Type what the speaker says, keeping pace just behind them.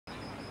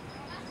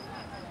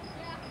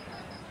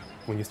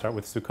when you start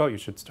with Sukkot, you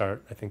should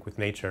start, I think, with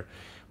nature.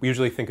 We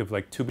usually think of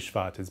like Tu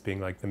B'Shvat as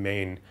being like the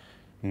main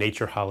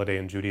nature holiday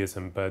in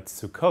Judaism, but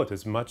Sukkot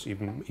is much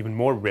even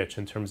more rich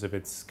in terms of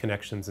its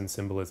connections and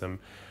symbolism.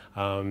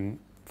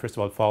 First of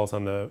all, it falls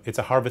on it's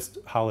a harvest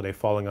holiday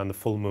falling on the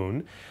full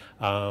moon,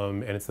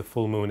 and it's the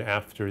full moon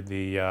after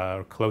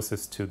the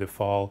closest to the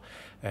fall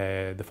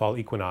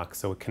equinox,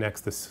 so it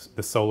connects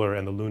the solar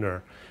and the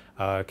lunar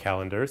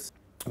calendars.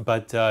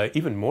 But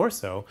even more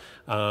so,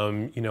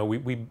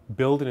 we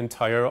build an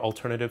entire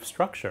alternative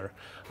structure,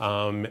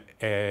 and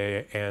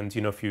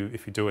if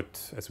you do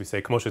it, as we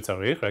say, kmo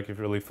shetzarich, like if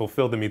you really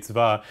fulfill the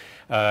mitzvah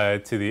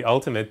to the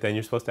ultimate, then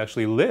you're supposed to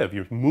actually live.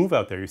 You move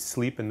out there, you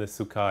sleep in the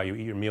sukkah, you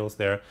eat your meals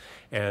there,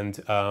 and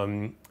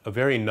a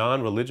very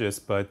non-religious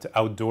but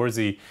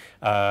outdoorsy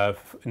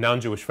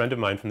non-Jewish friend of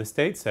mine from the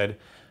States said,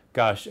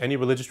 "Gosh, any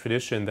religious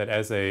tradition that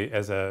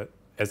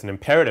as an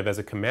imperative, as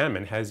a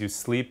commandment, has you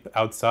sleep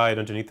outside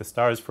underneath the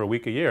stars for a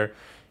week a year,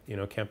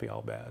 can't be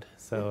all bad."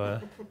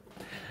 So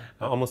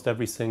almost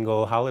every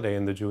single holiday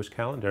in the Jewish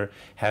calendar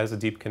has a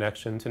deep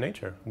connection to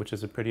nature, which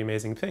is a pretty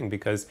amazing thing,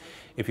 because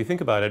if you think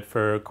about it,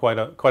 for quite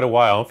a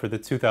while, for the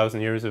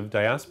 2,000 years of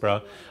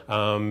diaspora,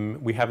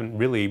 we haven't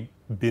really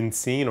been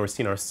seen or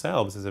seen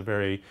ourselves as a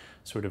very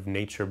sort of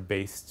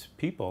nature-based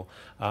people,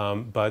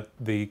 but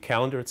the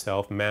calendar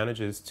itself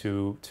manages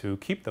to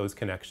keep those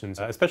connections,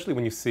 especially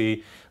when you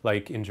see,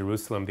 like in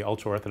Jerusalem, the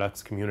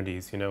ultra-Orthodox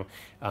communities,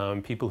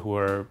 people who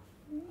are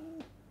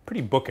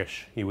pretty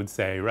bookish, you would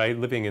say, right?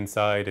 Living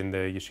inside in the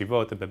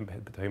yeshivot, the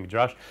B'tei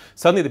Midrash.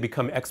 Suddenly they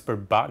become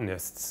expert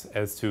botanists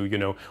as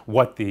to,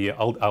 what the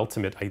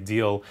ultimate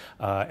ideal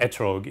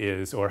etrog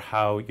is, or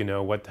how,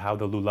 how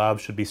the lulav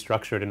should be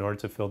structured in order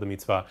to fill the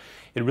mitzvah.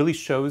 It really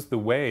shows the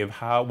way of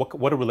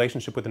what a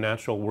relationship with the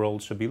natural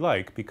world should be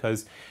like,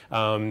 because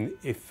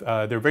if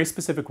there are very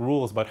specific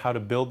rules about how to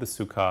build the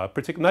sukkah,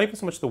 particularly not even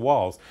so much the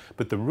walls,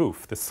 but the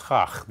roof, the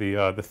schach,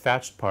 the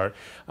thatched part,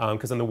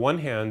 because on the one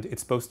hand,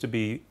 it's supposed to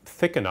be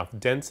thick enough,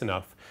 dense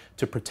enough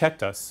to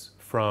protect us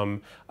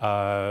from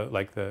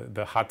like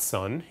the hot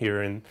sun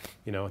here in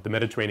the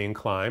Mediterranean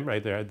climate,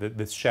 right there.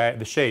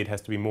 The shade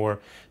has to be more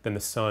than the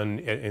sun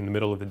in the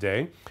middle of the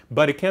day,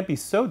 but it can't be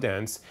so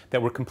dense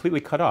that we're completely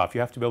cut off.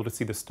 You have to be able to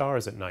see the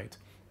stars at night.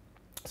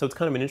 So it's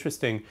kind of an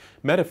interesting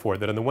metaphor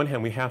that on the one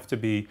hand we have to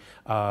be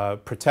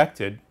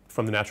protected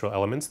from the natural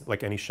elements,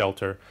 like any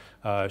shelter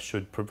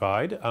should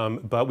provide,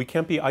 but we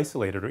can't be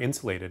isolated or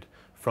insulated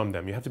from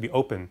them. You have to be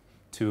open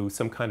to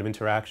some kind of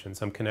interaction,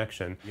 some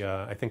connection.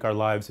 I think our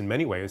lives in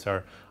many ways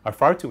are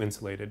far too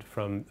insulated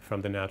from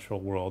the natural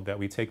world, that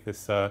we take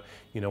this,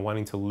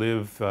 wanting to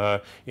live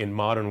in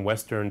modern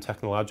Western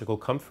technological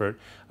comfort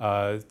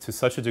to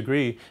such a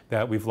degree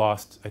that we've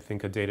lost, I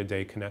think, a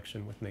day-to-day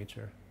connection with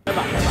nature.